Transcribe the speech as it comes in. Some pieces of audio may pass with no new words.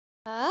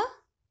Huh?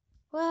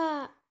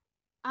 Where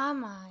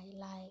am I?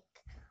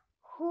 Like,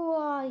 who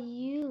are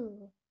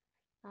you?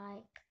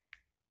 Like,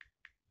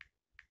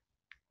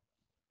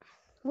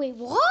 wait,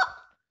 what?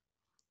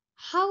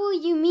 How are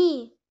you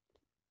me?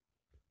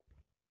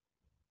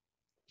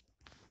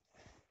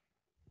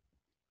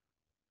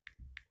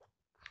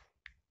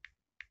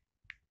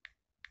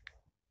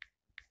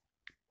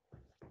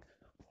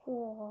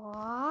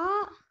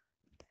 What?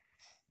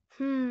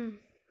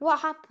 What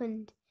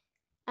happened?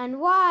 And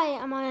why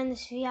am I in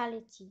this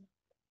reality?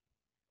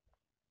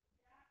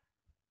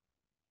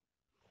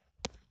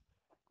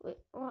 Wait,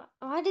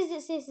 why does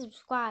it say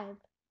subscribe?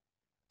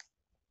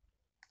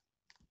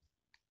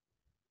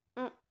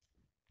 Uh,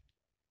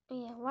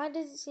 yeah, why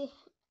does it say...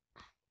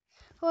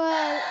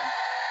 Well...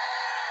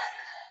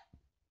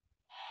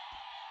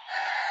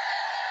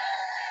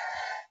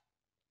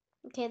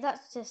 Okay,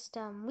 that's just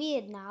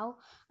weird now.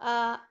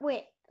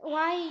 Wait,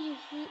 why are you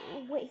here?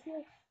 Wait,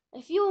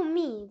 if you're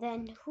me,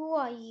 then who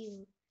are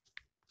you?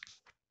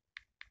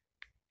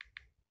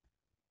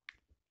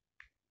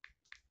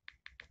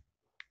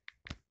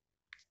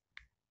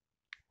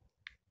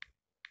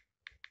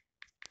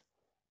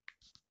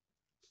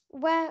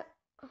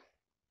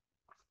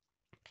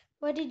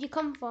 Where did you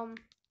come from?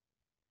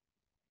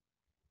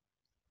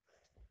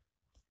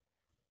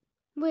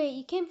 Wait,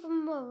 you came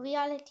from a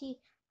reality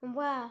from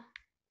where?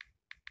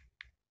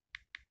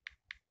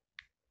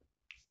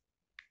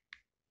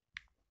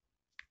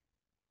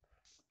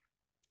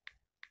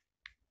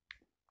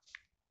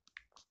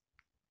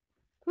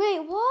 Wait,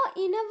 what?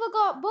 You never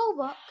got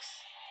Robux?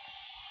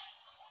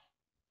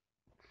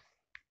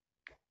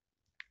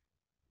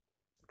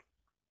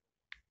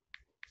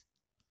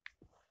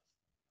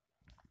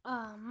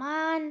 Oh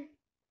man.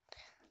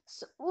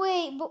 So,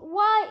 wait, but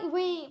why?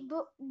 Wait,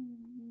 but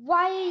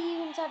why are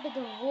you inside of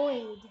the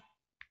void?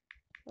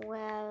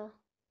 Well,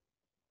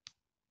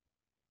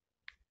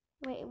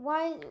 wait,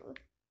 why?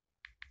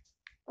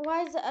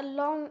 Why is it a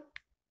long?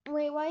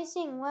 Wait, why are you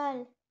saying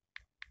well?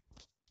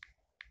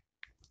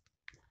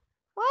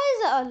 Why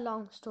is it a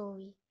long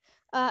story?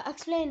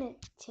 Explain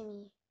it to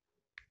me.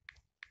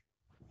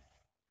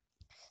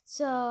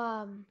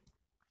 So,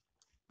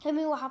 tell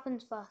me what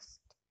happens first.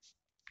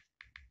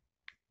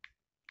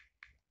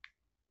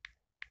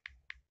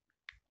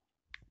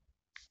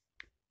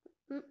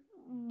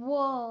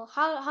 Whoa,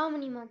 how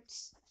many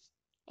months?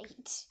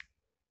 8.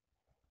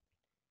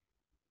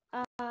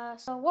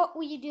 So what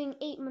were you doing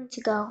 8 months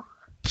ago?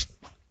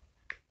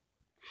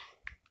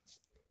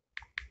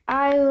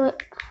 Why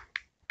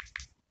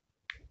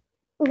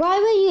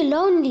were you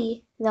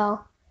lonely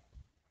though?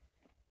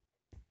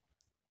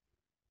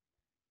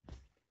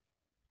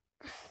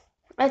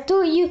 I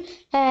thought you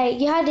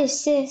had a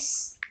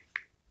sis.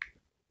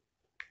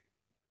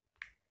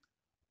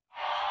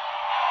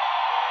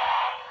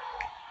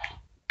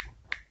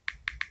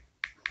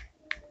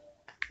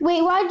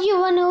 Wait, why did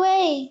you run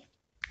away?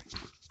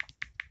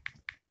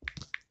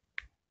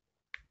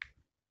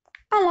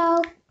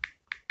 Hello.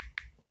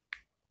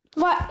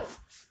 What?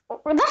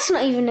 That's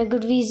not even a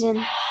good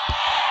reason.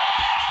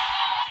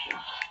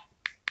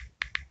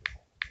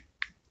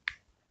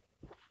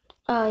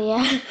 Oh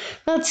yeah,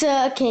 that's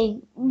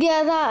okay.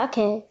 Yeah, that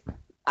okay.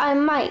 I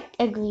might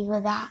agree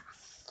with that.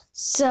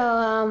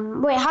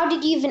 So wait, how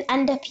did you even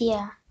end up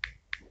here?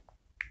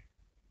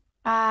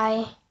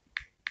 I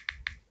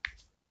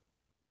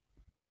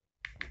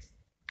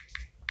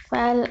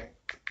well,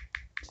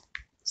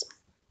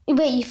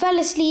 wait, you fell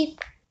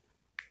asleep.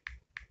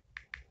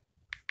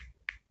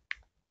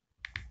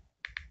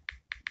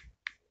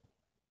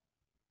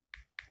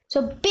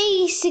 So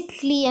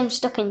basically, I'm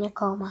stuck in your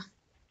coma.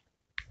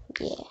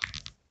 Yeah.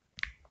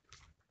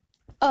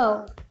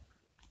 Oh,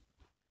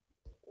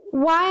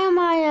 why am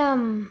I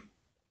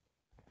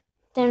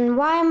Then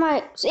why am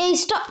I? Hey,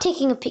 stop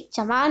taking a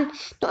picture, man!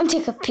 Don't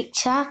take a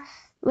picture.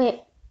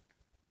 Wait.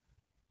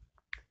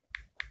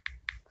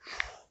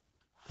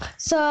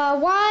 So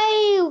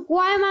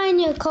why am I in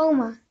your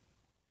coma?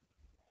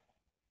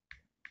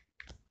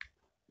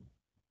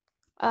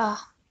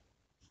 Ah,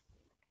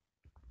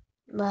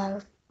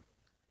 well,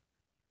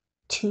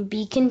 to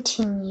be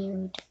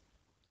continued.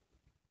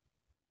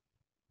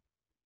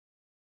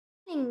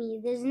 Telling me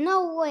there's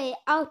no way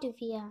out of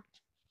here.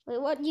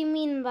 Wait, what do you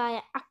mean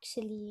by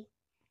actually?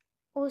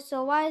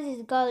 Also, why is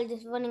this girl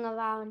just running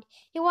around?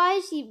 Hey, why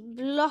is she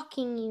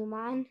blocking you,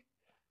 man?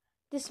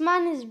 This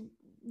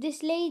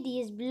lady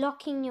is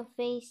blocking your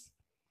face.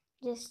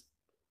 Just,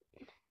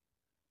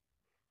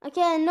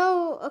 okay,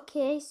 no,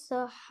 okay,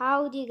 so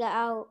how do you get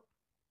out?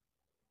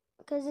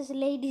 Because this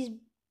lady's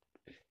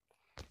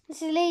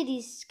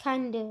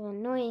kind of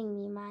annoying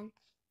me, man.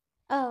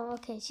 Oh,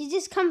 okay, she's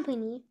just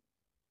company.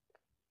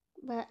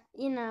 But,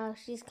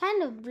 she's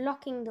kind of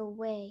blocking the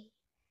way.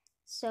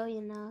 So,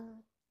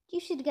 you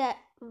should get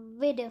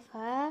rid of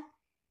her.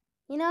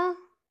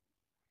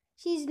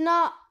 She's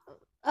not,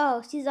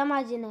 oh, she's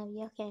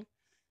imaginary, okay.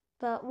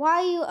 But why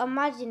are you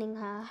imagining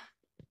her?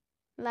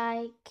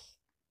 Like,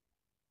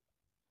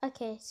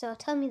 okay, so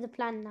tell me the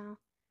plan now.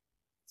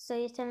 So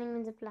you're telling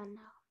me the plan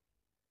now.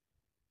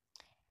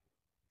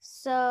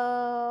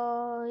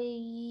 So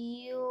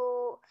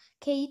you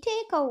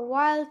take a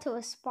while to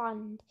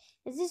respond.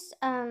 Is this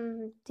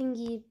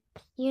thingy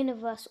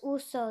universe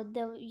also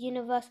the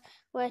universe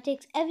where it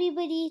takes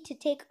everybody to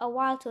take a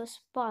while to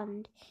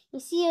respond?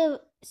 You see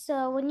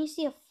so when you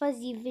see a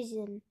fuzzy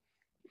vision,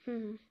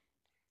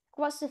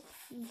 what's a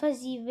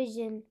fuzzy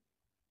vision?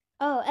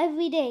 Oh,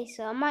 every day,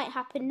 so it might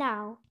happen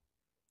now.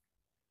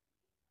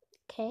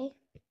 Okay.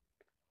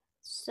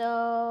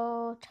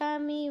 So tell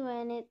me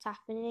when it's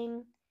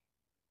happening.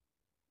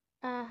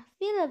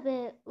 Feel a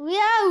bit.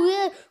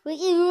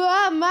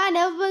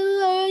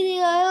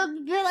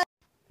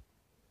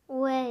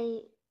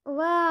 Wait,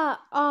 where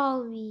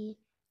are we?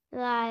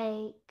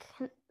 Like,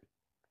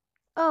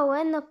 oh, we're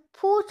in the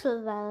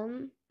portal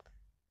realm.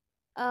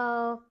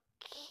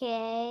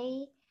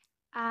 Okay,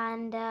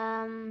 and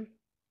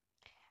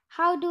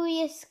how do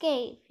we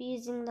escape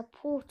using the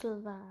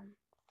portal realm?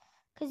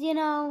 Cause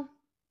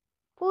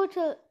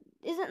portal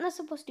isn't there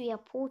supposed to be a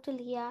portal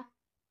here?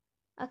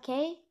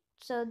 Okay,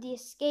 so the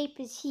escape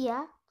is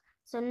here.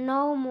 So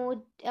no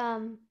more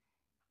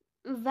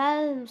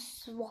realm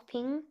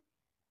swapping.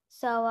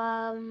 So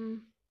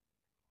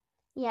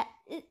yeah.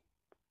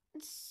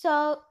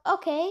 So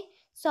okay.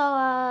 So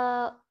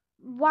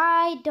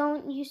why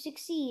don't you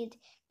succeed?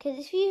 Because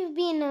if you've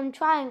been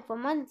trying for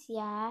months,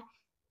 yeah.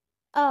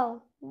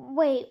 Oh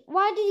wait,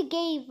 why did you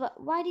give up?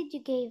 Why did you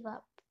give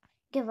up?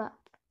 Give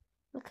up?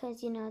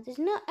 Because there's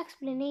no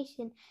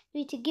explanation for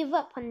you to give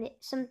up on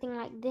something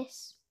like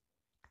this.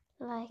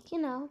 Like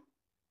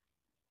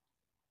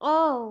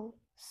Oh,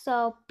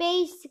 so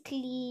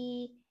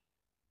basically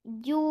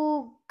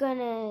you're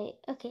gonna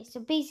okay, so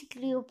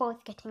basically you're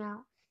both getting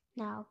out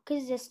now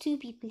because there's two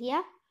people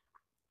here.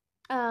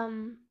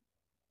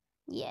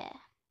 Yeah.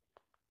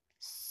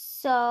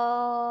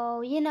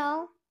 So,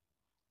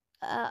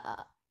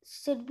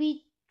 should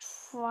we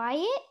try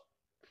it?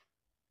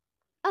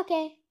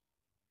 Okay.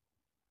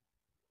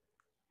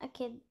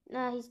 Okay,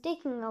 he's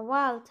taking a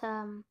while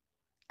to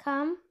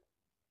come.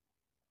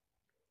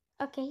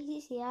 Okay,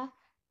 he's here.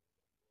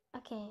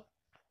 Okay.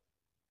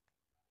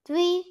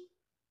 3,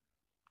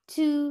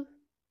 2,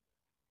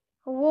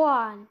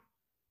 1.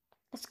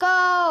 Let's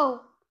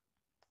go!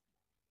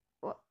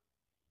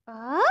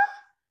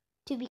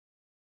 To be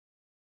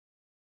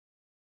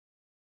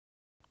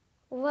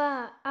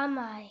Where am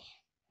I?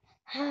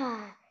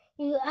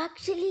 You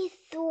actually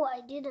thought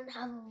I didn't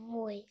have a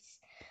voice.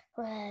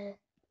 Well,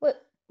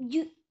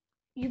 you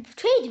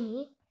betrayed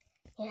me?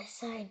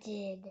 Yes, I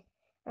did.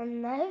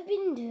 And I've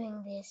been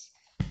doing this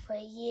for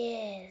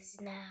years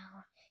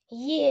now.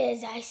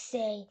 Years, I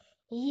say.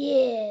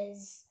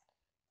 Years.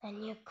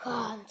 And you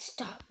can't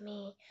stop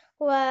me.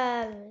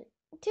 Well,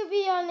 to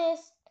be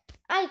honest,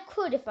 I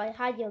could if I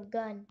had your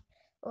gun.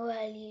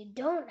 Well, you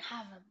don't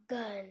have a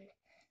gun.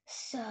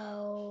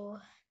 So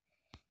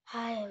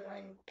I am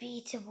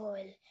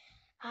unbeatable.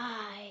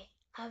 I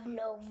have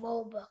no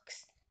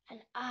Robux,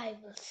 and I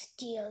will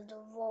steal the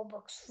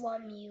Robux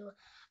from you,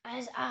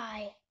 as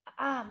I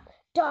am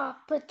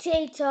Dark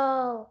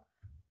Potato.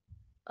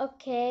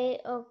 Okay.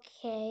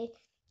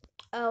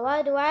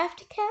 Why do I have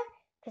to care?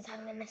 Because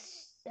I'm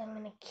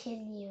gonna kill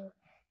you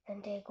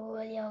and take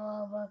all your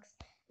Robux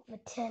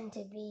and pretend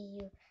to be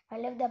you. I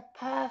live the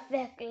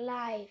perfect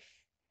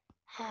life.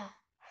 Ha.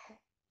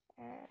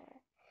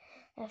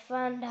 I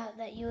found out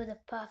that you're the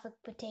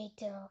perfect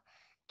potato.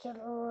 Kill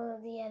all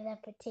the other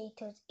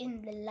potatoes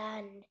in the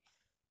land.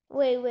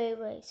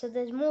 Wait. So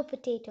there's more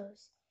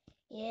potatoes?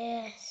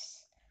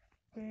 Yes.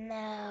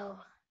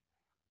 Now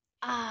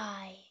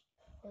I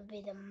will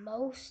be the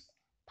most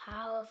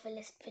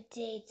powerfulest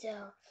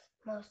potato,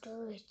 most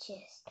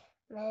richest.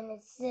 And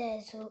it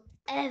says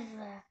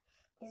whoever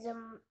is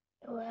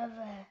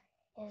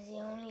the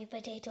only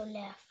potato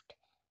left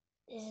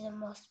is the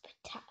most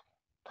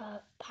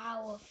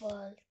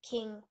powerful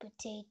king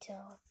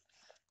potato.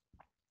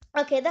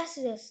 Okay, that's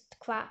just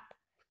crap.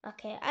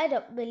 Okay, I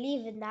don't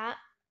believe in that.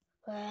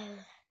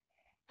 Well,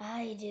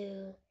 I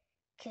do,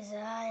 'cause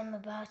I'm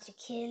about to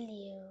kill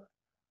you.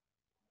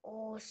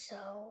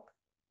 Also,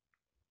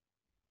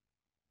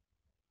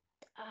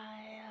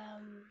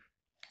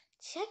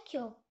 check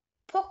your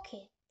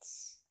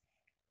pockets.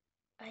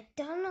 I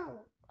don't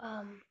know,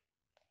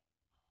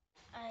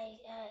 I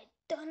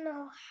don't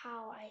know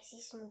how I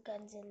see some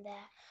guns in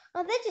there.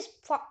 Oh, they're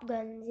just prop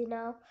guns,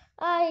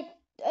 I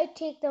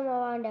take them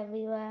around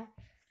everywhere.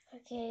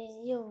 Okay,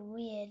 you're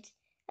weird.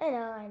 I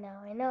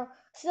know.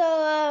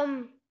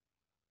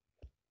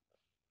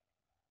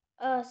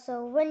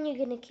 So when you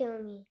gonna kill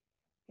me?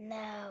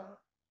 Now.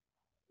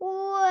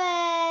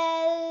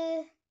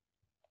 Well,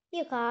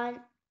 you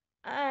can't,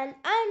 and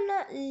I'm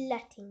not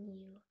letting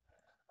you.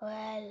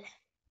 Well,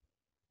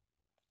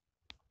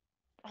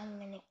 I'm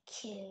gonna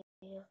kill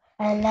you,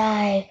 and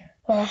I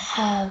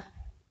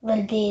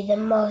will be the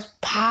most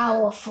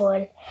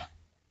powerful.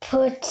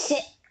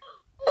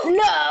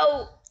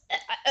 No!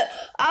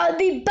 I'll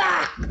be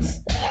back!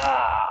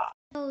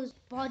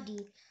 Body.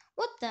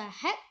 What the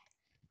heck?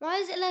 Why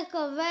is it like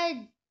a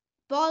red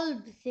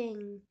bulb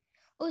thing?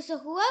 Also,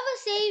 whoever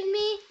saved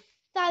me,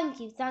 thank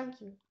you.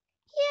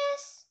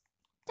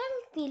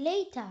 me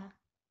later.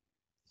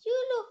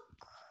 You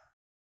look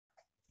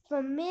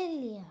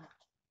familiar.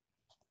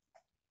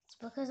 It's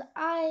because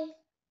I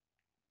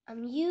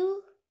am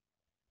you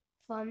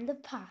from the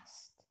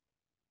past.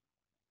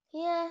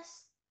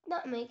 Yes,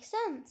 that makes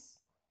sense.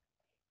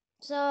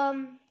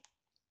 So,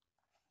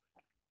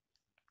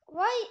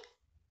 why,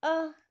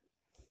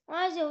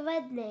 why is your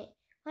red name?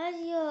 Why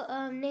is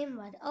your name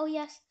red? Oh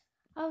yes,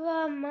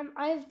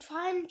 I've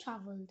time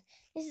traveled.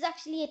 This is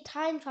actually a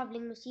time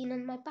traveling machine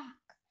on my back.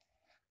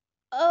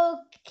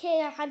 Okay,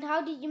 and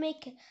how did you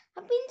make it?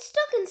 I've been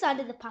stuck inside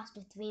of the past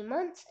for 3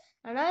 months,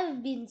 and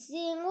I've been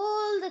seeing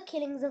all the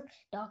killings of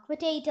Dark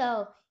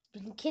Potato.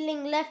 He's been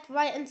killing left,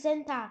 right, and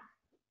center.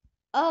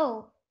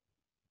 Oh,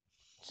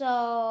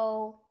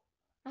 so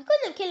I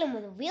couldn't kill him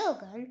with a real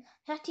gun.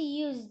 I had to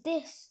use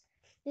this.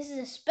 This is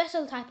a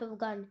special type of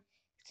gun.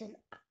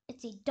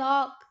 It's a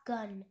dark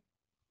gun.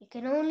 It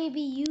can only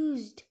be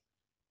used.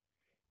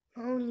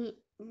 Only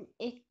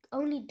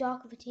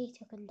Dark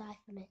Potato can die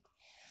from it.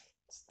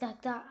 It's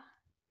like that.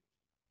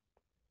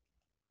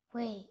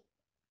 Wait.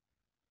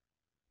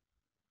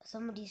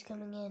 Somebody's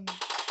coming in.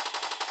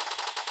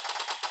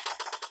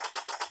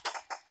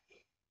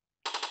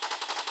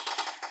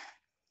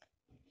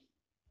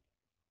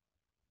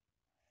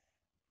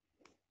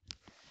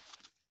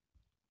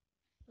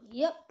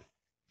 Yep.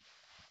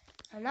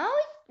 And now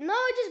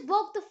I just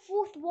broke the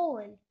fourth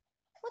wall.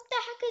 What the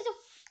heck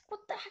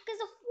is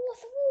a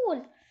fourth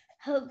wall?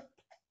 Help!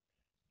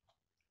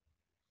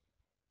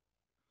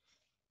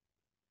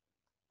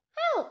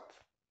 Help!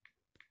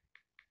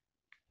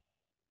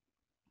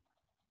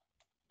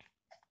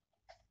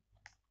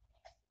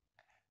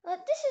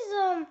 This is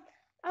I'm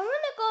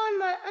gonna go in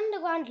my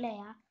underground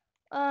lair.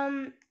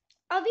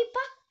 I'll be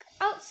back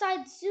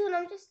outside soon.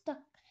 I'm just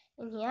stuck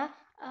in here.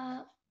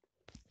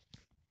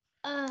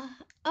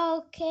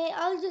 Okay.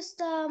 I'll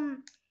just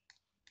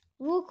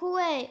walk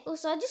away.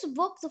 Also, I just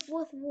broke the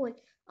fourth wall.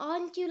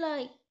 Aren't you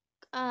like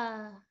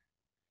aren't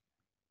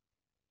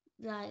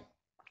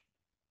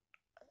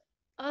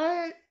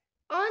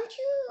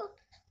you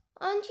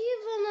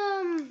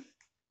even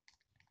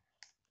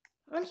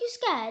aren't you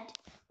scared?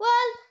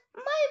 Well,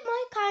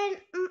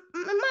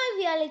 my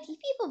reality,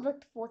 people break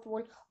the fourth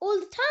wall all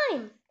the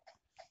time.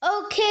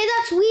 Okay,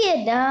 that's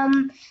weird.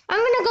 I'm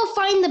gonna go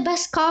find the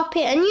best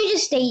carpet, and you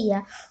just stay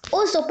here.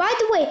 Also, by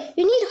the way,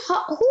 you need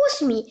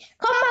horse meat.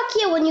 Come back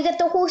here when you get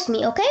the horse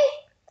meat, okay?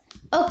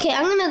 Okay,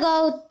 I'm gonna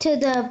go to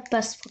the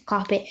best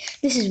carpet.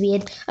 This is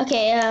weird.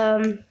 Okay,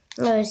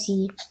 let's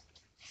see.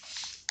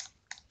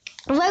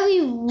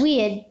 Very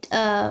weird,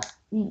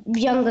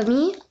 younger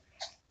me.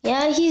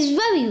 Yeah, he's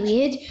very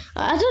weird.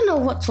 I don't know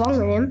what's wrong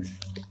with him.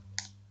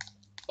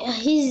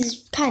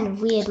 He's kind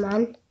of weird,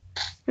 man.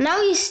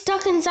 Now he's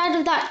stuck inside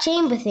of that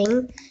chamber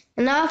thing,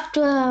 and I have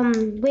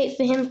to wait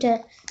for him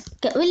to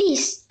get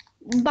released.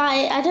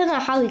 I don't know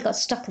how he got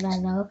stuck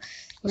there though.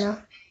 You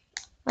know.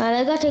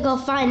 I got to go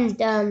find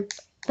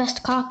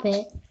best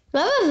carpet.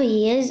 Wherever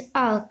he is,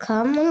 I'll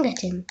come and get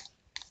him.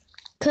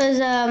 Cause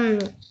I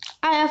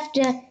have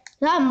to.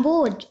 I'm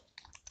bored.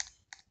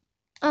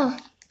 Oh,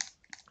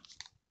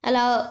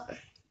 hello.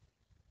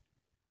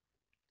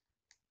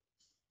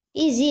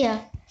 He's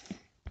here.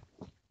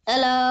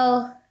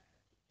 Hello.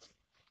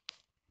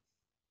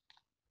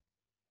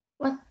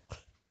 What?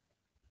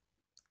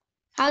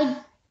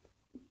 How?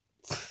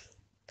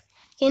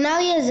 Okay, now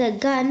he has a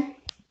gun.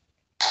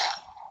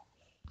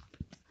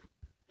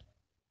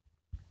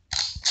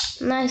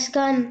 Nice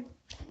gun.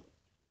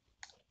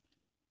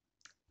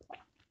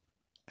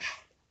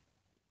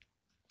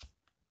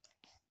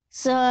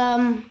 So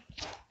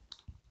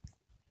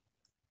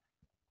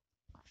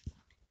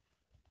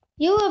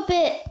you were a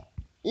bit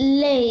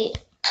late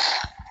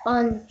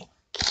on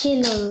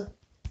killing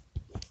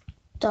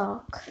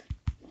Doc.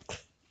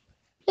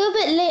 You're a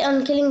bit late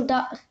on killing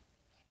Doc.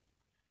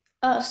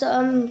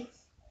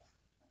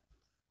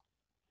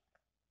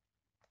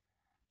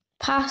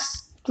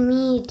 Past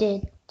me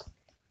did.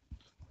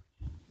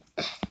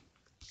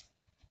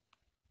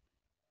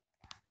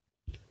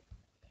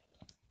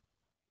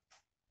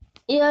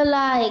 You're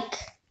like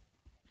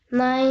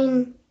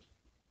 9.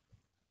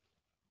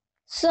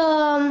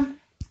 So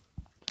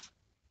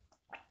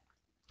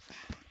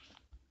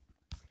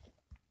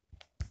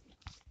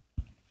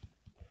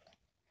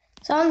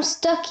I'm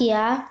stuck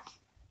here,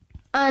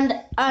 and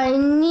I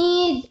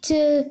need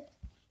to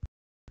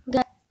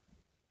get.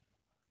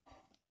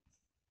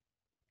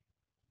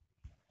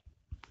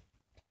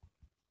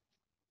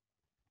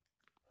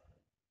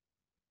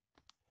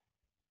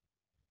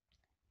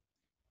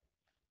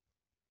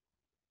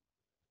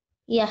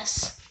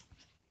 Yes.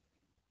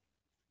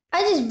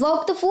 I just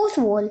broke the fourth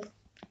wall.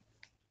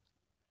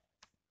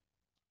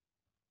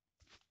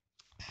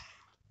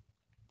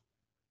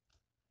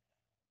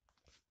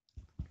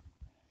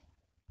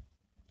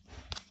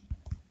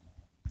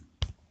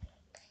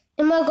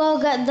 I'm gonna go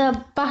get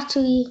the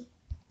battery.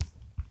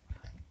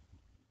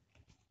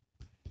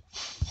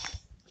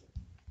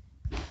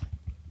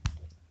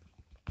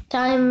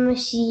 Time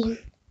machine.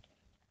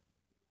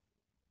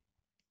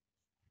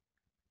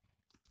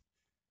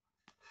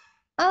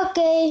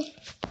 Okay.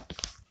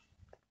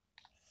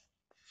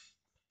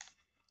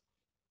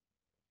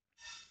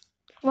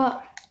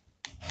 What?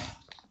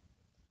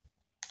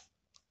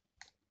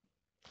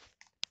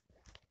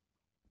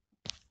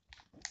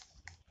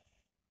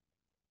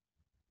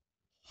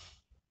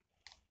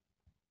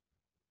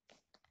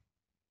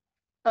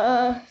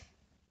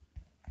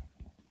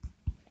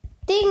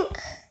 Think.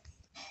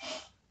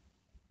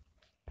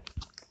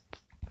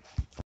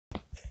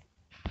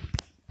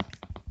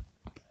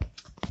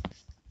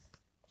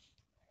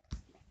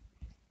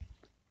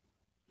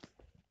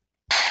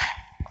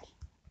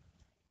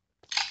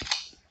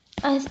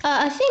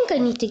 I think I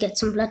need to get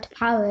some blood to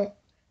power it.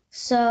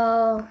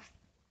 So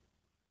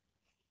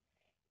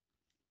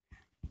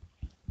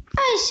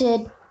I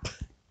should.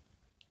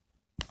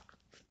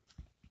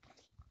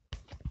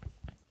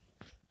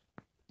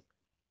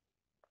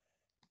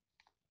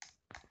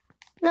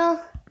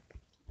 No.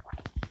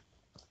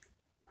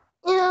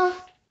 You know.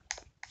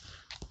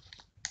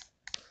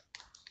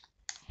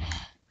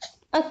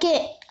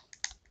 Okay.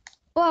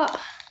 What?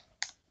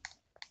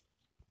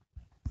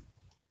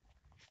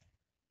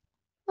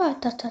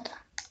 What?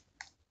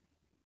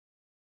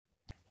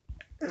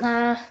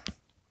 Nah.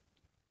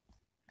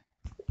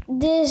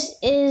 This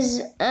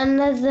is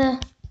another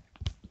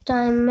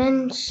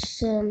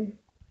dimension.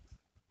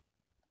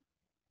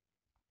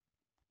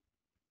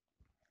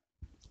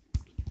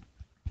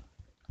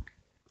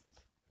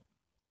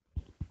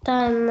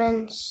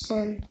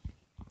 Dimension.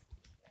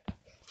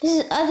 This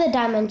is other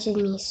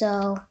dimension me,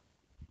 so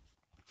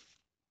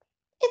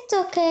it's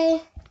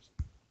okay.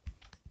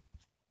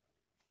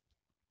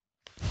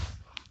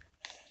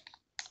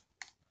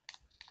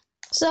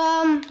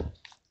 So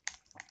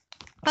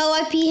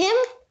I'll IP him,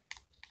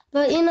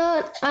 but you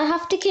know I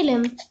have to kill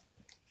him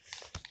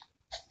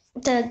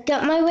to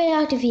get my way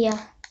out of here.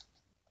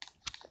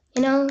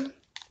 You know.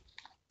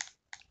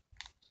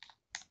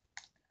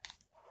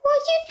 What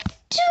are you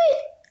doing?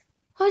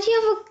 Why do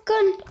you have a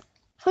gun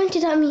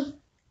pointed at me?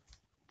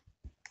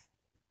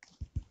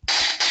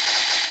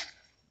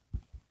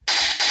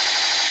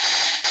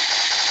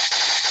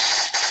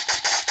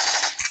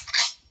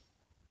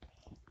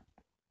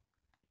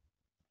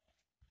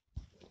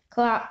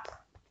 Crap.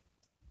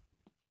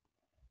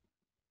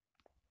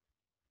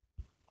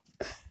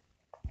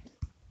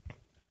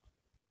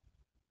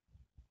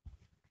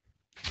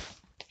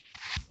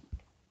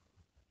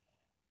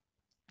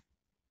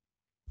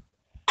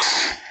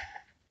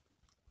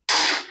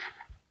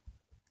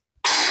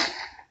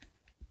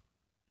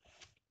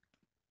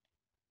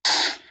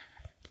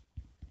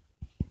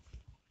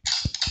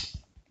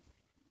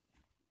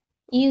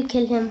 You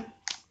kill him.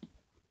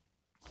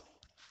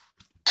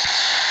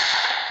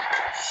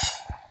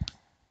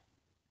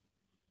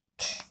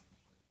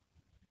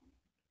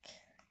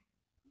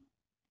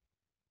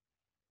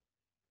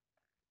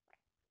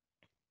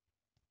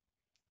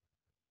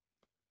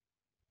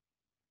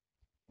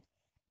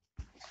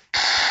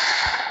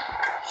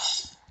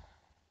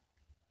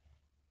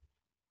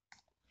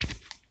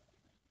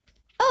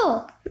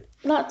 Oh,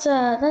 that's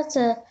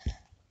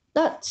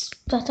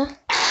better.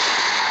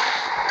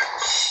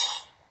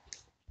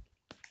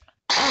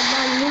 Oh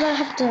man, you might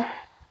have to.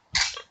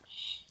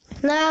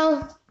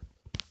 Now.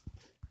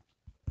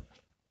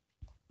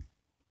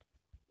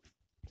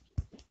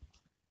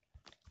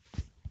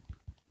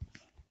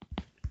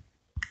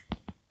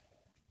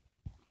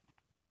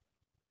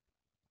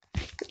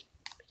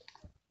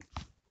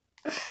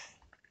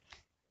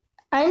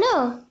 I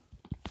know.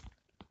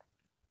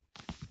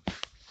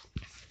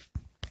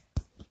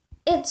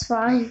 It's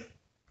fine.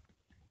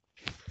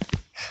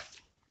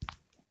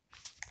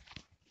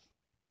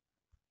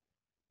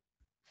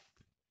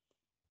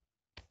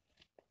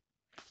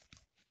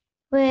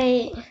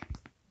 Wait.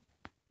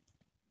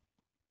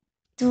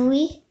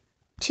 3,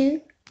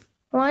 2,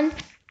 1.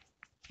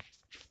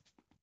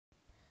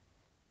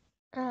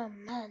 Oh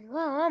man,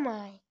 where am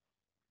I?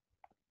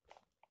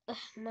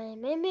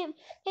 Maybe I'm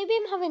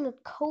having a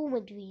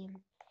coma dream.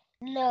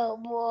 No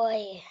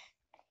boy,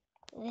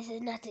 this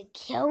is not a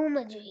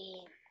coma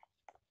dream.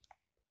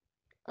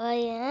 Oh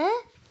yeah?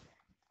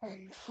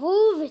 And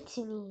prove it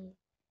to me.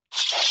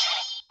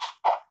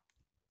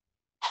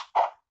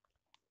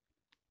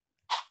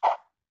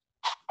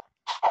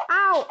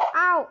 Ow,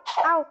 ow,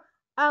 ow,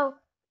 ow,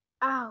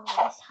 ow,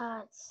 this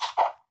hurts.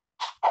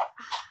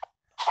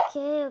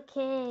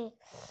 Okay.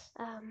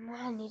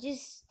 Man, you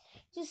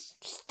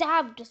just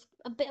stabbed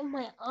a bit of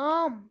my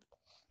arm.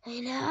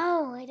 I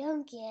know, I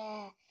don't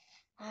care.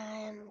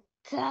 I'm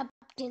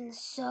Captain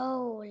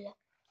Soul.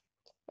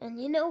 And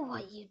you know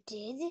what you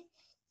did?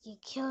 You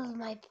killed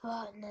my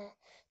partner,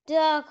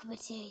 Dark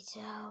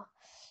Potato.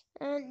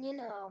 And you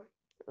know,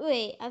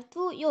 wait, I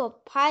thought you were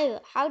a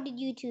pirate. How did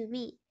you two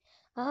meet?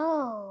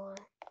 Oh,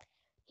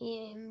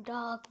 him,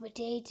 Dark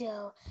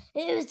Potato.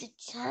 It was a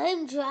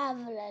time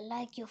traveler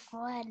like your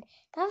friend.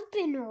 I've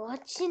been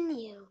watching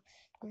you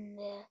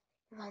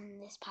on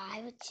this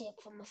pirate ship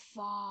from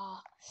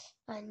afar.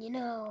 And you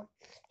know,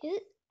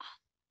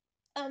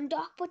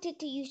 Dark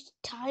Potato used to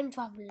time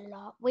travel a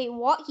lot. Wait,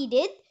 what? He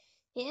did?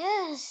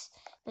 Yes,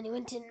 and he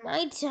went in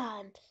my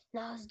time,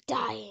 and I was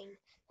dying.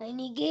 And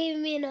he gave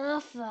me an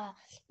offer.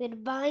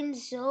 We'd bind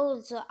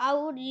souls so I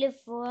would live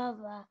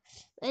forever.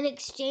 In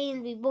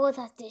exchange, we both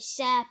had to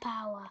share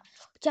power,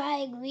 which I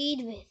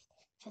agreed with.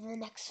 For the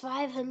next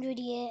 500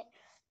 years,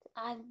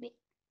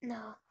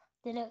 no,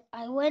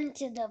 I went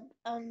to the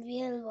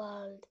real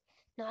world.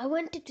 No, I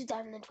went to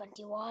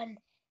 2021.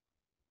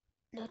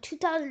 No,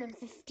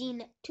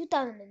 2015,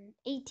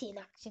 2018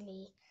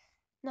 actually.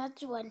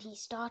 That's when he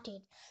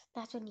started.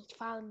 That's when he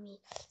found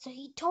me. So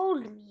he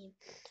told me,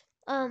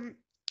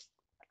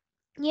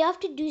 you have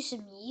to do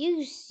some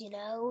use,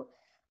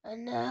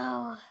 And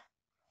now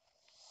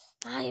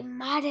I'm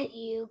mad at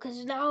you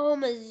because now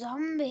I'm a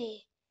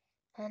zombie.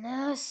 And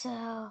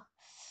also,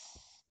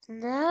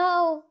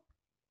 now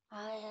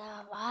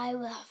I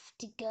will have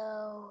to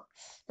go.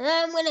 And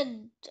I'm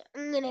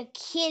gonna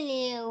kill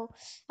you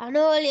and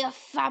all your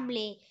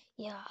family.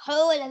 Your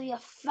whole of your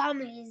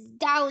family is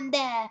down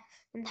there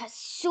and has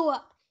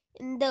shut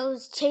in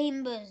those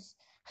chambers.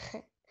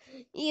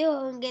 You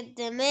won't get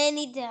them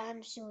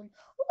anytime soon.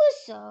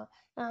 Also,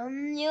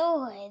 on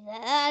your way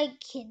that I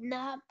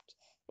kidnapped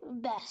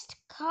Best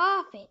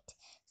Carpet.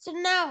 So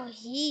now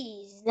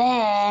he's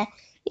there.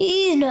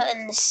 He's not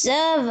in the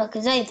server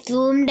because I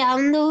threw him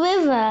down the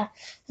river.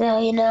 So,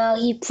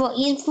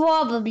 he's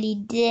probably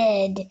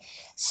dead.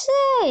 So,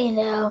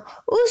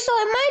 also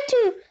I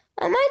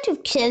might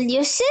have killed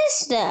your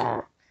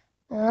sister.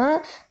 Huh?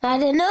 I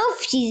don't know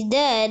if she's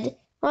dead.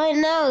 Right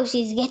now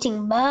she's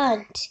getting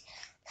burnt.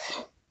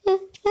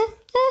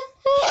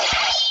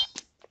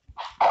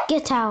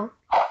 Get out.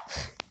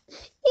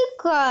 You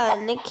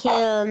can't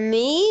kill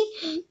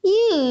me.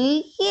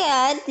 You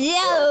can't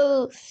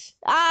do.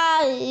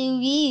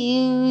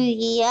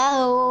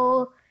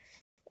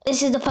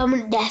 This is the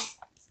permanent death.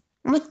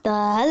 What the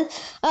hell?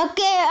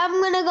 Okay,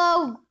 I'm gonna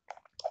go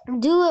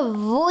do a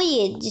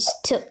voyage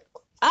to.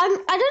 I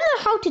don't know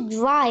how to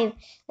drive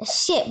a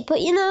ship, but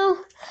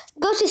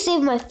go to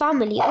save my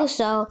family.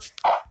 Also,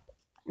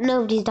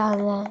 nobody's down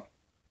there.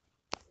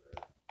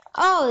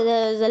 Oh,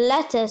 there's a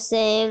letter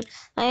saying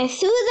I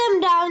threw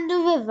them down the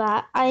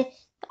river. I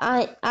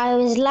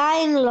was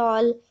lying,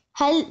 lol.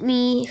 Help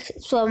me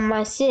from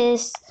my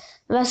sis.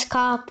 Best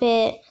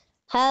Carpet.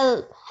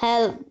 Help,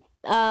 help.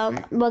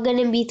 We're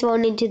gonna be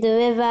thrown into the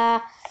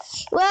river.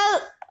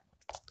 Well,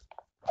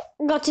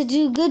 got to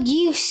do good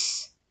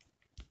use.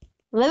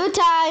 River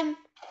time.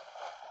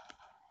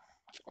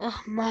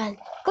 Oh man,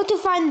 got to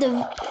find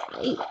the.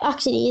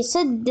 Actually, it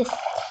said the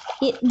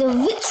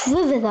which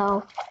river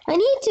though. I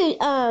need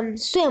to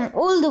swim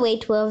all the way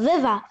to a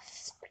river,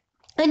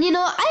 and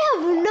I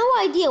have no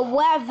idea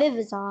where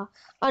rivers are.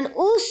 And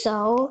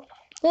also,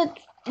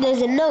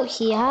 there's a note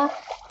here.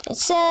 It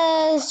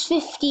says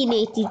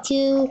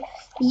 1582.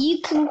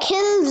 You can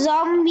kill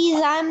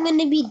zombies. I'm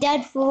gonna be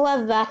dead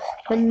forever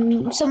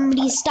when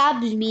somebody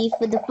stabs me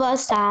for the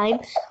first time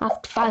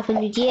after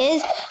 500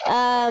 years.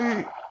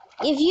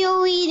 If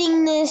you're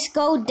reading this,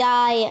 go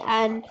die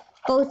and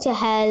go to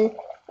hell.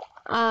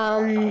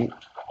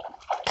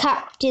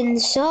 Captain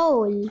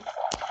Soul.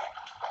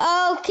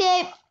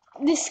 Okay,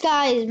 this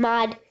guy is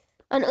mad.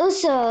 And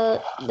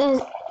also, I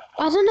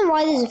don't know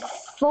why there's a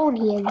phone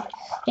here.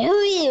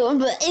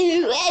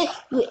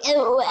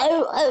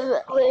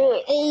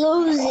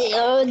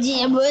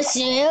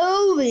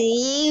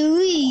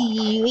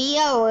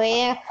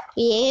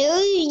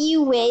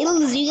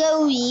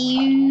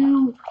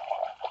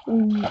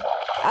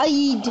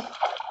 I'd.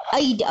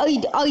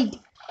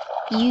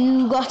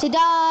 You gotta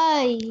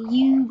die.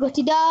 You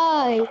gotta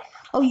die.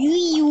 Oh,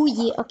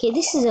 you. Okay,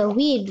 this is a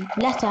weird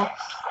letter.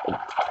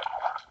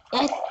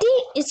 I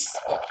think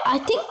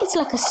it's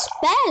like a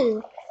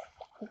spell.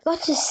 I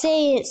got to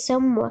say it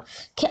somewhere.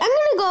 Okay, I'm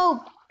gonna go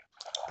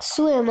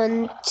swim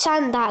and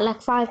chant that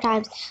like 5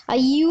 times. Oh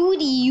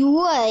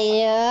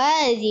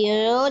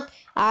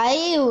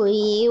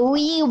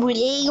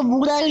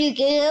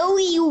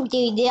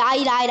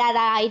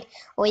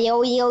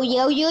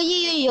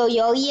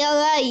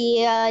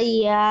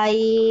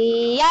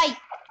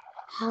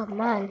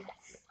man,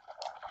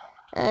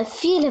 I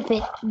feel a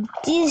bit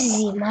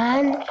dizzy,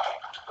 man.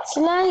 It's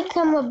like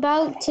I'm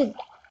about to.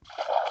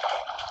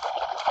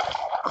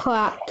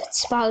 Crap,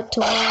 it's about to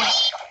work.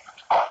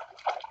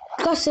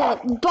 Got to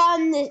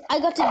burn this. I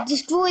got to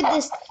destroy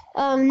this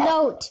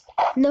note.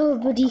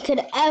 Nobody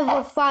can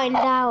ever find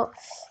out.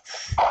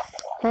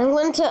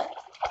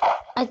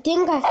 I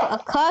think I put a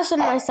curse on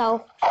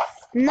myself.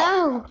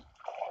 Now,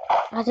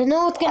 I don't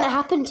know what's gonna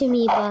happen to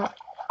me, but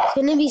it's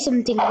gonna be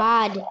something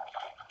bad.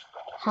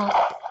 Help.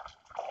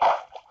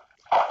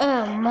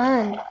 Oh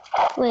man.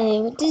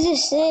 Wait, what does it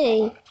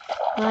say?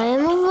 I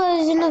am a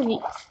version of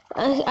you.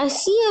 I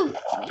see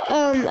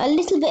a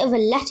little bit of a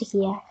letter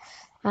here.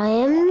 I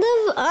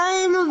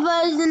am a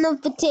version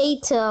of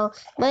potato.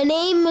 My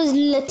name is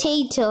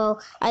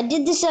Latato. I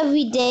did this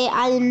every day.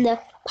 I am the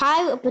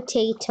pirate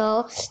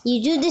potato.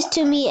 You do this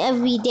to me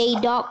every day.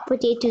 Dark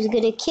potato is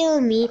gonna kill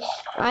me.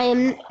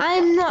 I'm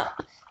not.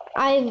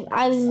 I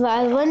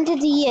went to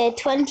the year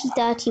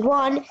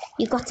 2031.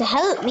 You got to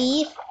help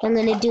me. I'm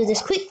gonna do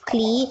this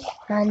quickly.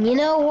 And you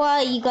know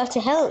what? You got to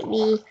help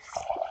me.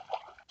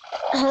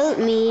 Help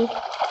me.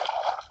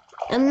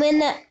 I'm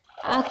gonna.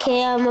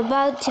 Okay, I'm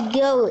about to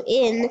go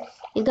in.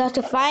 You got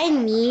to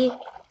find me.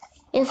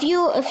 If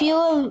you're a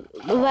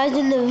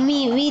version of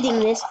me reading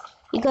this,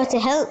 you got to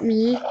help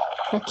me.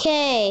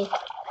 Okay.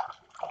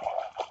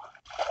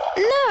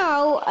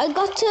 Now I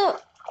got to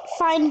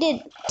find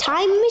a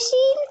time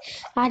machine.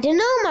 I don't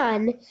know,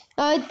 man.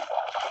 I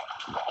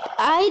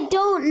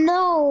don't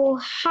know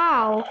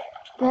how,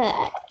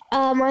 but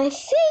I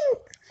think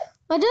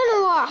I don't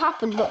know what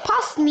happened. But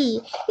past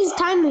me, his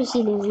time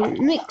machine is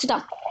mixed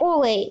up. Oh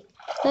wait,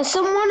 there's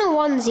some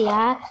 101s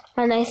here,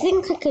 and I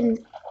think I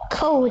can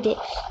code it.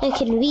 I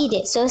can read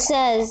it. So it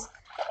says,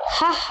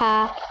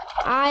 "Haha,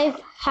 I've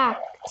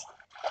hacked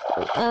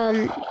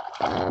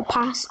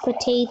past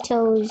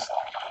potatoes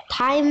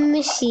time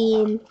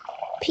machine.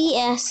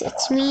 P.S.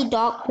 It's me,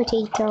 Dark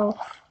Potato.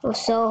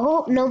 So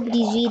hope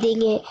nobody's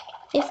reading it.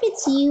 If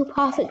it's you,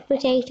 Perfect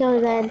Potato,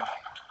 then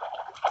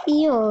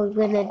you're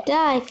gonna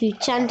die if you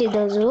chanted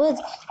those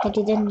words I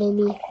did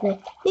underneath the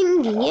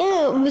thingy.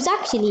 Yeah, it was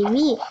actually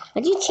me. I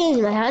did change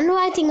my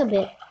handwriting a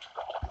bit.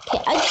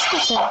 Okay, I just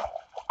got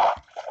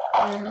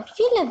to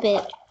feel a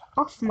bit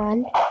off,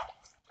 man.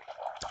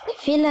 I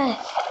feel like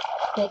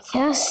the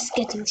curse is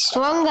getting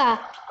stronger.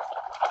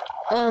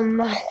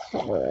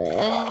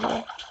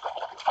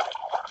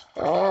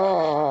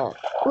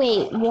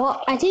 Wait,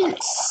 what? I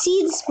didn't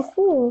see this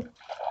before.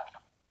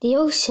 The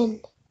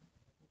ocean.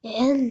 It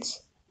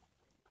ends.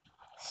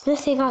 There's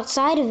nothing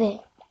outside of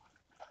it.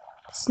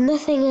 There's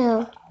nothing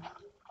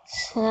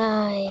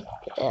outside.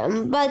 I'm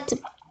about to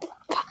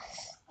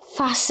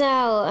pass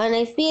out, and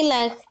I feel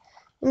like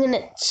I'm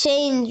gonna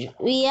change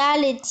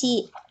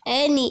reality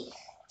any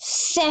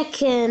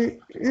second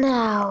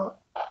now.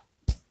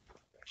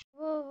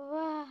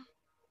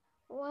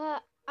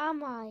 Where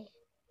am I?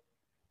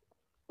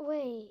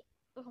 Wait,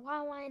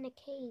 why am I in a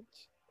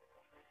cage?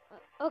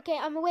 Okay,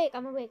 I'm awake.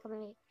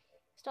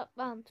 Stop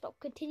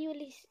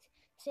continually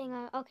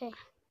saying, okay.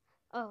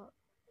 Oh,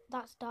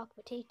 that's Dark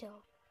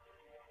Potato.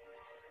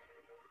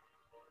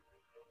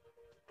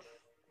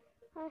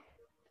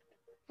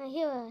 I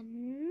hear a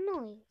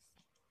noise.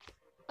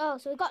 Oh,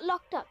 so we got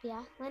locked up,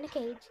 yeah? We're in a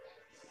cage.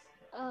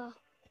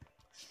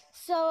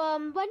 So,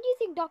 when do you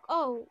think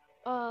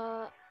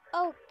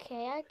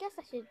okay, I guess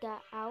I should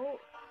get out.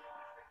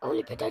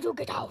 Only Potato,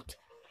 get out!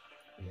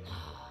 No.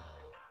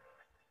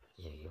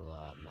 Here you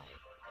are, mate.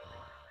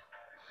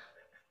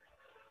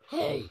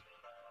 Hey!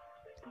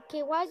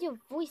 Okay, why is your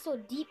voice so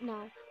deep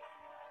now?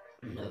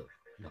 No,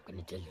 not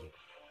gonna tell you.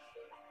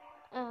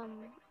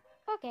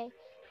 Okay.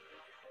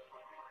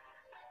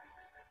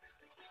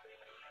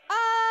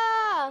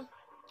 Ah!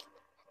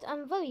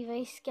 I'm very,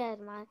 very scared,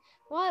 man.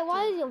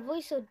 Why is your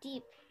voice so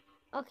deep?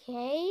 Okay,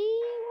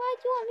 why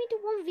do you want me to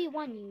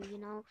 1v1 you, you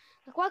know?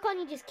 Like, why can't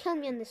you just kill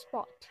me on the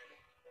spot?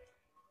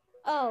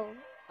 Oh,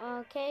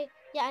 okay.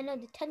 Yeah, I know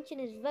the tension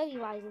is very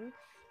rising.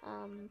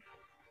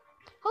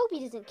 Hope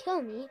he doesn't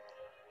kill me.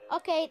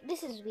 Okay,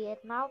 this is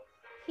weird now.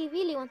 He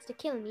really wants to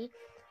kill me.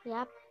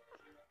 Yep.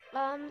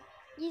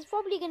 He's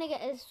probably gonna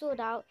get his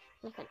sword out.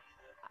 Like an,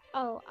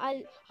 oh,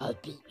 I'll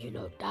beat you,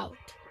 no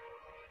doubt.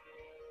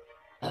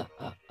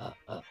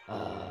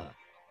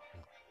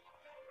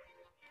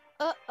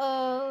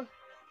 Uh-oh.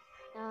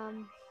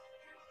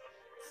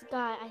 This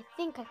guy, I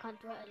think I can't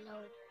do it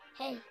alone.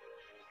 Hey.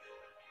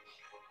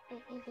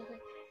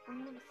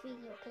 I'm gonna free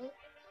you, okay?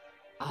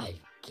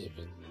 I've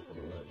given you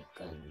all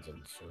guns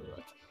and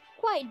swords.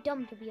 Quite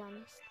dumb, to be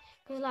honest.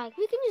 Because, like,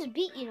 we can just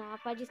beat you now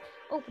if I just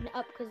open it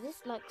up. Because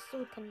this, like,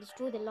 sword can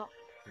destroy the lock.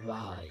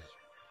 Why?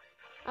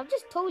 I've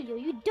just told you,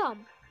 you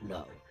dumb.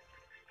 No.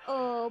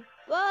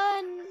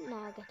 Open.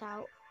 Now get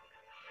out.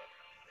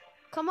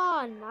 Come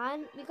on,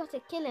 man. We got to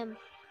kill him.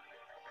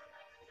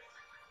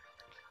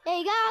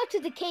 Hey, get out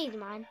of the cage,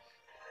 man.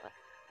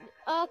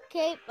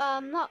 Okay,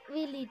 not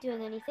really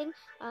doing anything.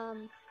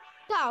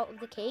 Get out of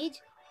the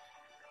cage.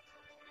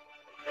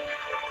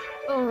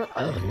 Oh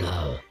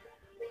no.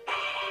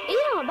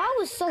 You know, that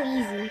was so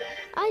easy.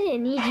 I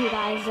didn't need you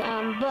guys.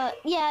 But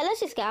yeah, let's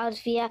just get out of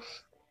here.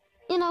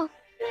 You know,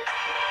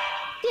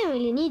 didn't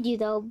really need you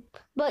though.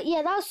 But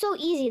yeah, that was so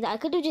easy that I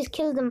could have just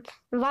killed them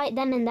right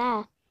then and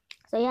there.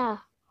 So yeah,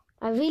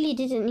 I really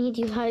didn't need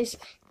you guys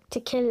to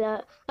kill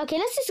her. Okay,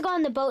 let's just go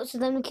on the boat so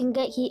then we can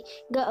get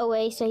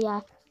away. So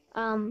yeah,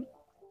 I'm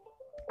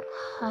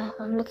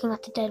looking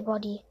at the dead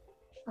body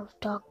of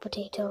Dark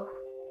Potato.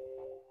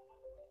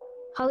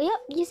 Hurry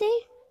up, you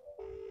say?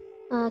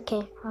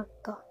 Okay, I'll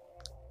go.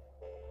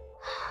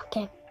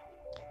 Okay.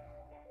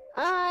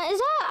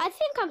 I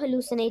think I'm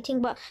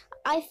hallucinating, but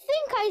I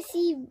think I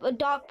see a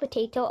Dark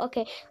Potato.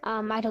 Okay,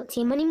 I don't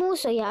see him anymore,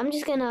 so yeah, I'm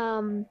just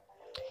gonna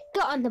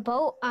get on the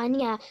boat, and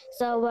yeah,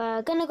 so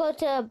we're gonna go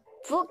to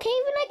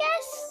Brookhaven, I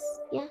guess?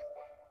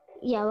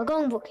 Yeah, we're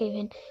going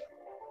Brookhaven.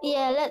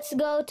 Yeah, let's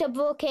go to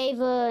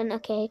Brookhaven.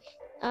 Okay,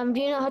 do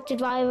you know how to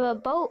drive a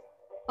boat?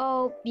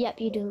 Oh,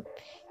 yep, you do.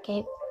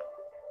 Okay.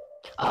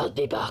 I'll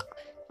be back.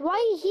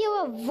 Why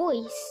hear a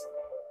voice?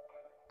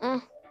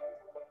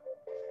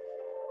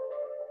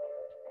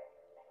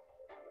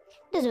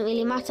 Doesn't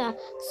really matter.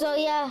 So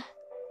yeah.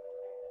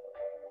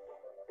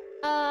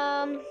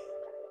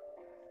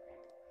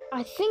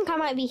 I think I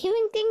might be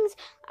hearing things.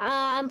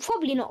 I'm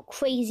probably not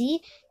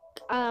crazy.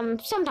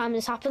 Sometimes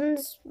this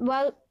happens.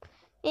 Well,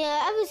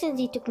 yeah, ever since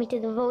he took me to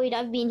the void,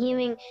 I've been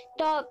hearing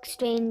dark,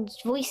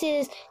 strange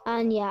voices,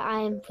 and yeah,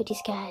 I'm pretty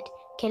scared.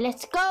 Okay,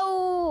 let's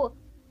go!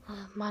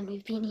 Oh, man,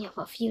 we've been here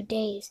for a few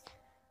days.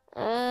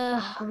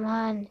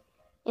 Man.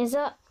 Is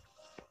that...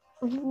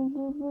 Are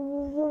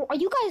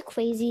you guys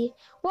crazy?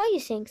 Why are you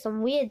saying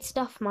some weird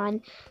stuff,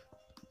 man?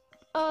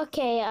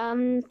 Okay,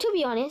 to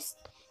be honest,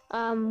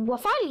 we're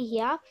finally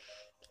here,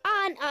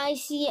 and I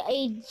see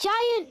a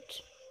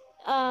giant,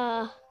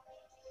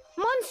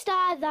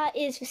 monster that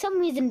is for some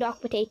reason Dark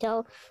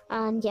Potato,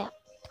 and yeah,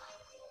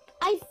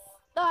 I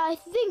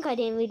think I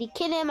didn't really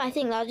kill him. I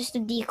think that was just a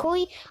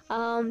decoy.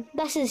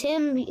 This is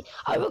him.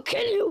 I will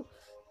kill you.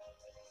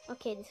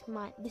 Okay,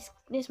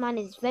 this man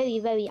is very,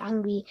 very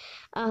angry.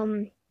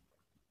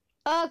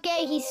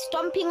 Okay, he's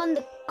stomping on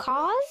the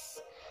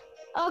cars.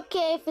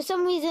 Okay, for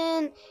some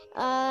reason,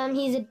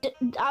 he's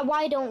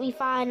why don't we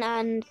find,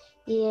 and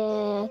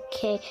yeah,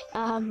 okay,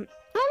 I'm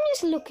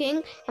just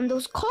looking, and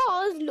those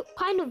cars look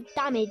kind of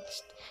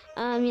damaged.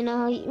 You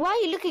know, why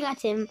are you looking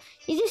at him?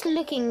 He's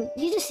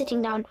just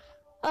sitting down.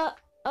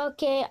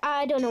 Okay,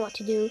 I don't know what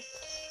to do.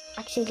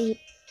 Actually,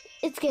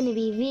 it's gonna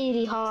be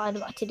really hard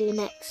what to do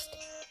next.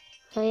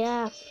 So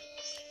yeah,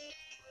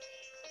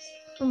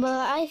 but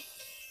I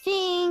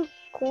think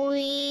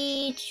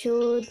we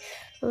should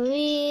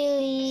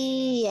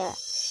really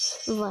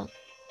run.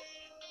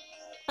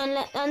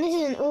 And this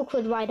is an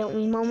awkward why don't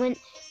we moment.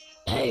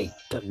 Hey,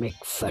 don't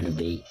make fun of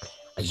me.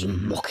 Are you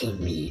mocking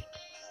me?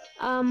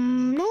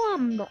 No,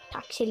 I'm not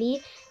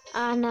actually.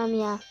 And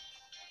yeah.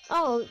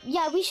 Oh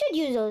yeah, we should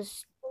use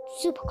those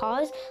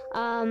supercars.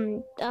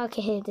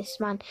 Okay, here, this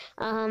man.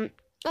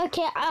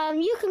 Okay,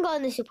 you can go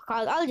in the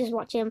supercars. I'll just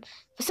watch him.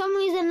 For some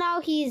reason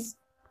now he's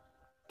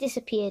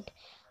disappeared.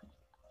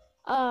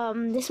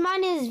 This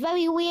man is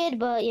very weird,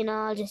 but you know,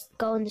 I'll just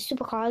go in the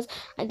supercars,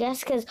 I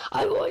guess, because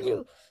I warn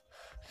you,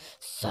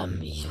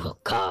 zombies will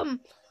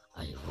come.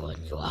 I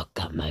warn you, I'll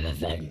get my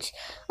revenge.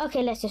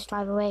 Okay, let's just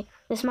drive away.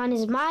 This man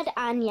is mad,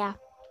 and yeah,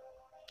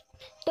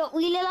 don't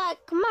really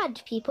like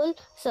mad people.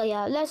 So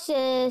yeah, let's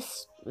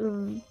just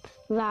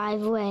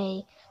drive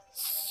away.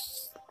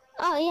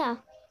 Oh yeah,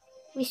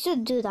 we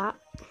should do that.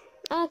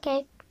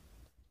 Okay.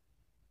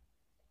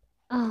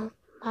 Oh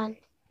man.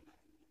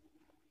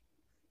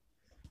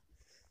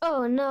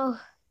 Oh no.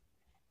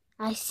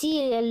 I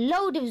see a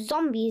load of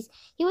zombies.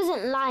 He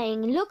wasn't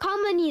lying. Look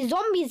how many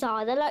zombies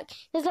are.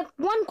 There's like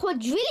 1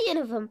 quadrillion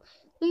of them.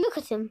 Look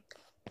at him.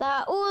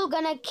 They're all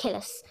gonna kill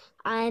us.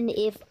 And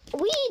if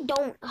we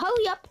don't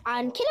hurry up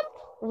and kill him,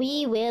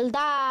 we will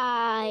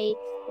die.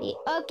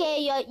 Okay,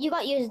 you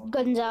got your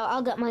guns out.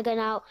 I'll get my gun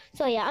out.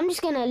 So yeah, I'm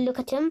just gonna look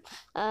at him.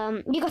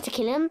 You got to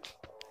kill him.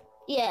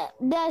 Yeah,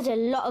 there's a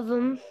lot of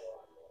them.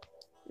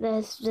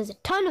 There's a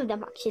ton of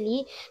them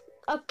actually.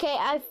 Okay,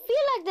 I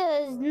feel like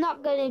there's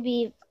not gonna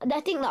be. I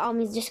think the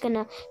army's just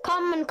gonna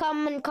come and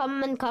come and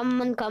come and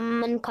come and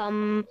come and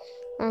come,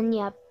 and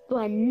yeah,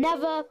 we're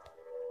never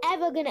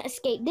ever gonna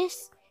escape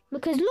this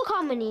because look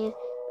how many.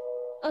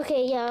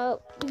 Okay, yeah,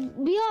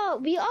 we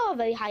are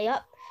very high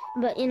up,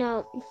 but you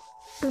know,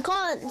 we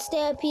can't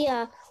stay up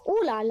here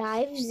all our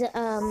lives.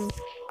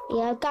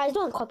 Yeah, guys,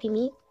 don't copy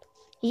me.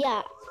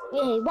 Yeah,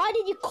 why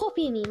did you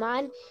copy me,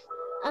 man?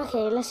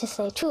 Okay, let's just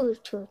say true.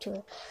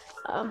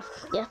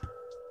 Yeah.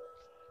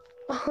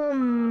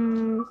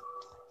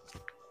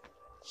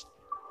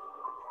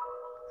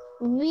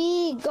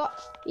 We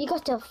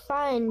got to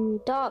find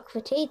Dark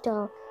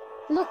Potato.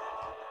 Look,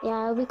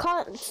 yeah, we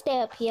can't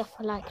stay up here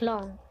for like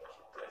long.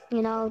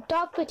 You know,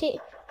 Dark Potato.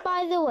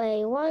 By the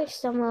way, why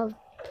some of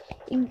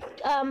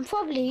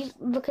probably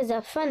because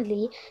they're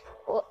friendly,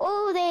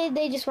 or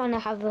they just want to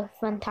have a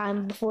fun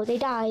time before they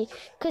die.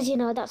 Because you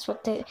know that's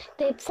what they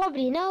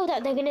probably know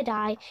that they're gonna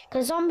die.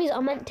 Because zombies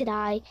are meant to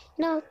die.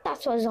 You know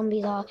that's what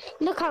zombies are.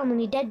 Look how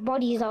many dead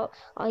bodies are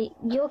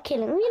you're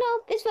killing. You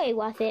know it's very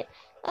worth it.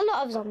 A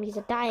lot of zombies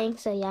are dying,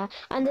 so yeah.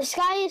 And the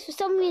sky is for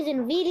some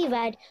reason really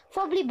red,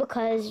 probably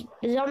because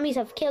the zombies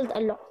have killed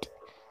a lot.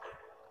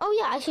 Oh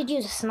yeah, I should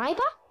use a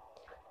sniper.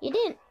 You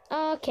didn't.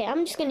 Okay,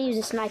 I'm just gonna use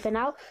a sniper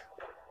now.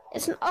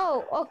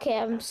 Okay,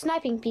 I'm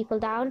sniping people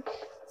down.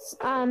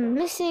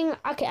 Missing.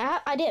 Okay,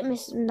 I didn't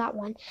miss that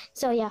one.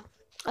 So yeah,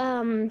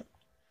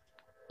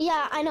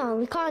 yeah, I know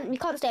we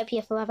can't stay up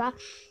here forever.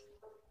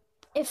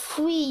 If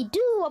we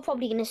do, we're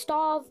probably gonna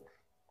starve.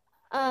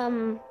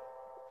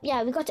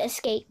 Yeah, we got to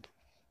escape.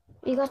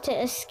 We got to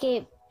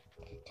escape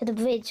to the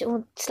bridge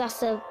or slash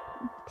the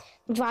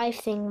drive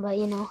thing, but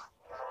you know,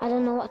 I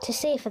don't know what to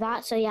say for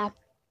that. So yeah,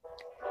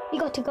 we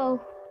got to go.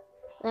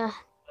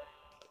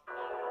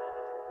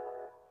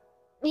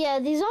 Yeah,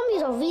 these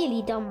zombies are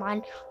really dumb,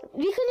 man.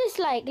 We can just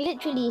like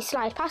literally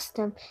slide past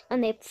them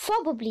and they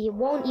probably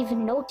won't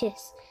even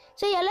notice.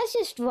 So yeah, let's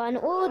just run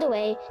all the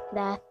way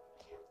there.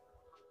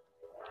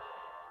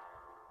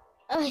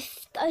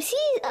 I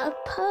see a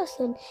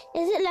person.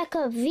 Is it like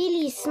a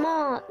really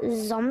smart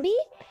zombie?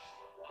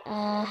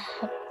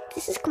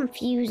 This is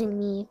confusing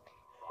me.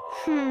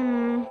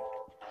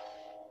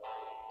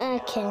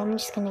 Okay, I'm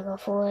just gonna go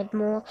forward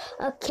more.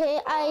 Okay,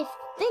 I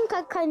think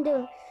I kind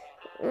of...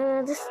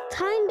 this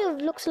kind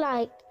of looks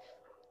like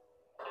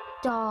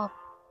dark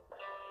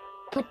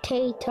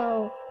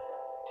potato.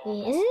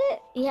 Wait, is it?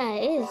 Yeah,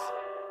 it is.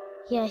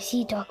 Yeah, I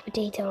see dark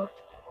potato.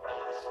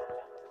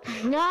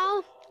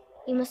 Now,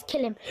 we must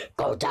kill him.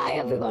 Go die,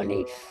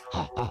 everybody!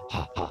 Ha ha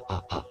ha ha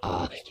ha ha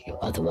ha! You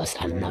are the worst,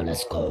 and now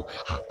let's go!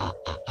 Ha ha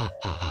ha ha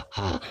ha ha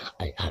ha!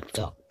 I am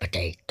Dog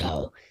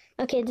Potato.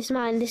 Okay, this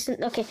man,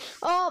 okay.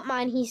 Oh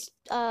man, he's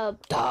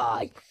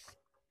Die!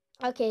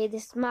 okay,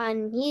 this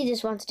man, he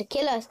just wants to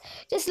kill us.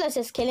 Just let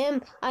us kill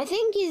him. I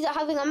think he's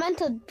having a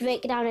mental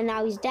breakdown and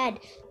now he's dead.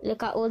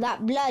 Look at all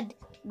that blood.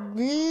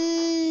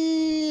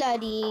 Bloody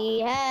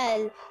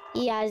hell.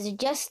 He has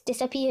just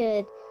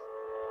disappeared.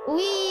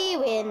 We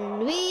win,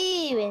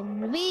 we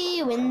win,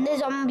 we win the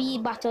zombie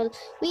battle.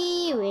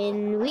 We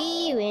win,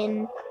 we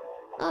win.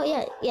 Oh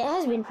yeah, it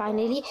has been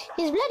finally.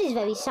 His blood is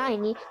very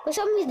shiny. For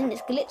some reason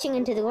it's glitching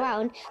into the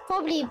ground.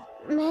 Probably,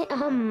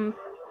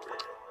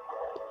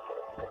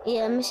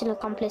 yeah, mission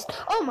accomplished.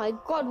 Oh my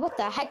god, what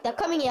the heck? They're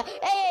coming here.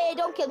 Hey,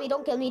 don't kill me,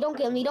 don't kill me, don't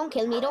kill me, don't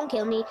kill me, don't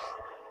kill me.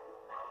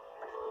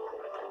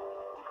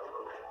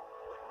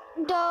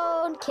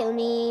 Don't kill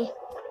me.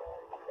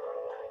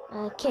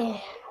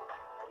 Okay.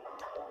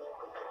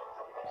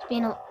 It's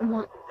been a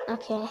month.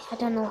 Okay, I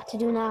don't know what to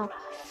do now.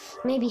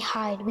 Maybe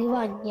hide. We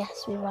run.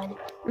 Yes, we run.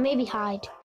 Maybe hide.